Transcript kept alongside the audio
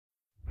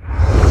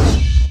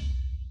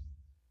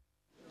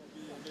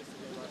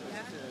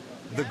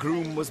The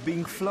groom was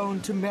being flown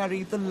to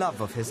marry the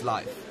love of his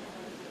life.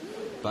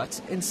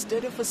 But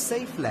instead of a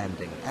safe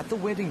landing at the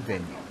wedding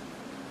venue,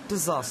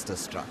 disaster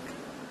struck.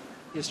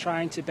 He was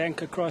trying to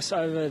bank across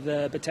over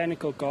the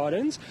botanical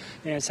gardens,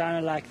 and it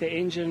sounded like the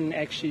engine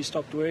actually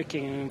stopped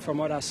working. And from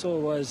what I saw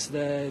was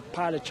the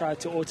pilot tried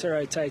to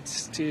auto-rotate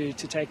to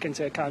take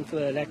into account for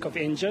the lack of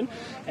engine,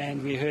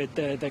 and we heard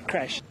the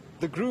crash.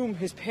 The groom,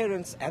 his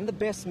parents and the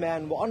best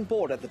man were on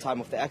board at the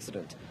time of the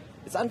accident.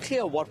 It's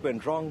unclear what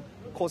went wrong,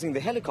 causing the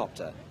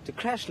helicopter to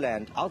crash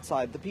land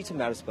outside the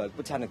Pietermaritzburg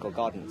Botanical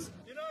Gardens.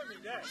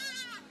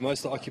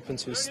 Most of the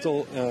occupants were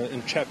still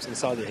entrapped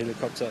inside the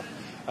helicopter.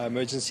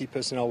 Emergency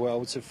personnel were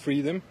able to free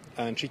them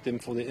and treat them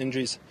for their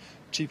injuries.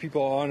 2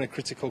 people are in a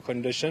critical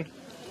condition.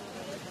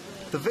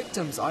 The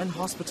victims are in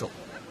hospital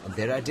and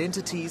their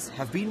identities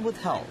have been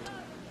withheld.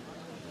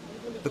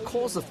 The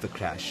cause of the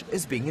crash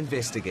is being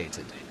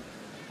investigated.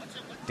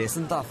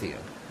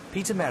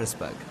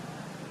 Pietermaritzburg.